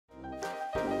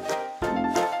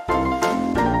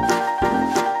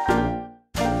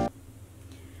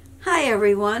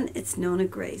everyone, it's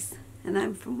NonnaGrace, and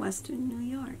I'm from Western New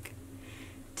York.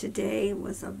 Today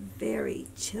was a very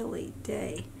chilly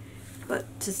day,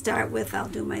 but to start with, I'll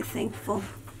do my thankful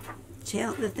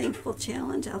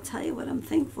challenge. I'll tell you what I'm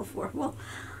thankful for. Well,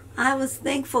 I was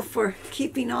thankful for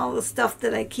keeping all the stuff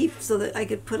that I keep so that I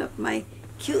could put up my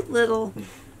cute little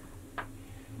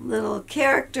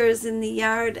characters in the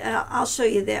yard. I'll show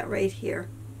you that right here.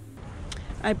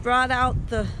 I brought out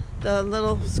the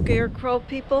little scarecrow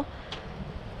people.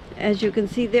 As you can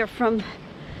see, they're from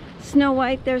Snow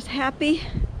White. There's Happy.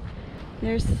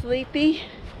 There's Sleepy.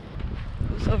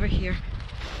 Who's over here?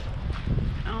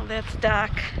 Oh, that's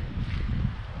Doc.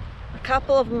 A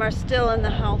couple of them are still in the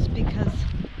house because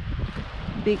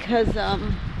I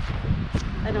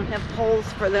don't have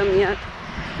poles for them yet.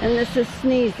 And this is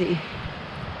Sneezy.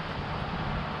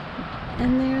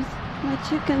 And there's my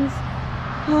chickens.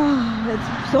 Oh,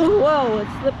 it's so whoa,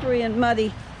 it's slippery and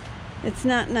muddy. It's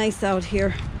not nice out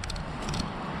here.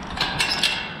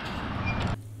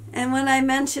 And when I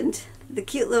mentioned the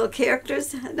cute little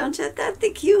characters, don't you think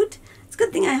they're cute? It's a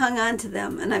good thing I hung on to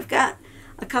them. And I've got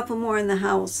a couple more in the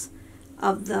house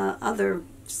of the other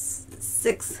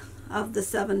 6 of the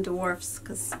 7 dwarfs,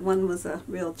 because one was a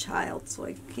real child, so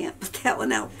I can't put that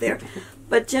one out there.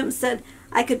 But Jim said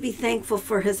I could be thankful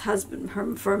for his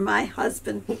husband, for my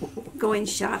husband going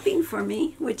shopping for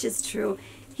me, which is true.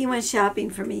 He went shopping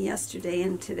for me yesterday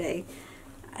and today.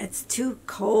 It's too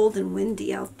cold and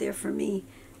windy out there for me,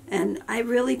 and I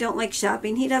really don't like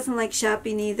shopping. He doesn't like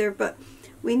shopping either, but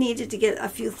we needed to get a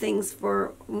few things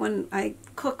for when I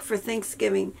cook for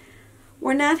Thanksgiving.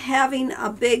 We're not having a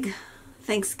big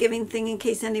Thanksgiving thing, in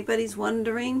case anybody's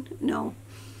wondering. No,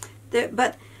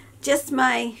 but just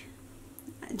my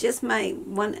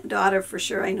one daughter for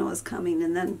sure I know is coming,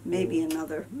 and then maybe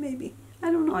another, maybe,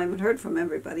 I don't know, I haven't heard from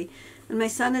everybody. And my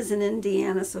son is in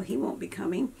Indiana, so he won't be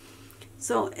coming.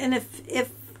 So, and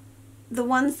if the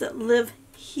ones that live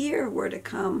here were to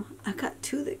come, I've got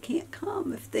 2 that can't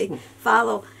come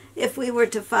if we were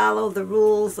to follow the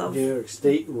rules of New York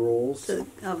State rules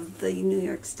of the New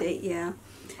York State, yeah.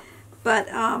 But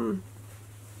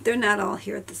they're not all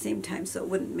here at the same time, so it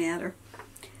wouldn't matter.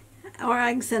 Or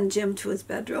I can send Jim to his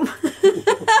bedroom.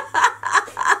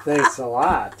 Thanks a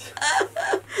lot.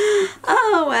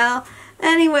 Oh, well.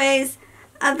 Anyways,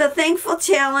 the Thankful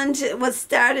Challenge was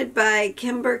started by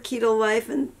Kimber Keto Life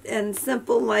and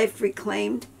Simple Life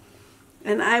Reclaimed.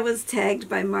 And I was tagged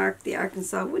by Mark the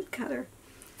Arkansas Woodcutter.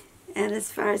 And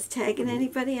as far as tagging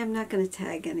anybody, I'm not going to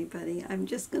tag anybody. I'm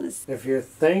just going to... If you're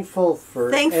thankful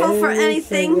for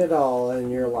anything at all in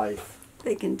your life,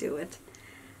 they can do it.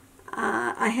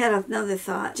 I had another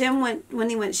thought. Jim when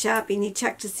he went shopping, he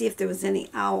checked to see if there was any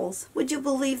owls. Would you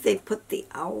believe they put the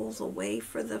owls away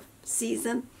for the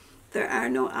season? There are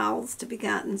no owls to be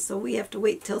gotten, so we have to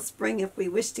wait till spring if we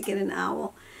wish to get an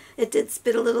owl. It did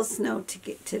spit a little snow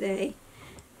today.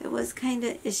 It was kind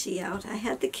of ishy out. I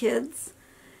had the kids.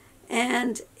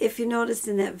 And if you noticed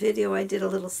in that video, I did a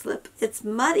little slip. It's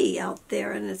muddy out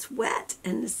there, and it's wet,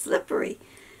 and it's slippery.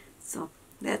 So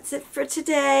that's it for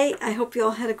today. I hope you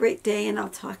all had a great day, and I'll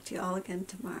talk to you all again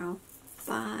tomorrow.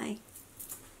 Bye.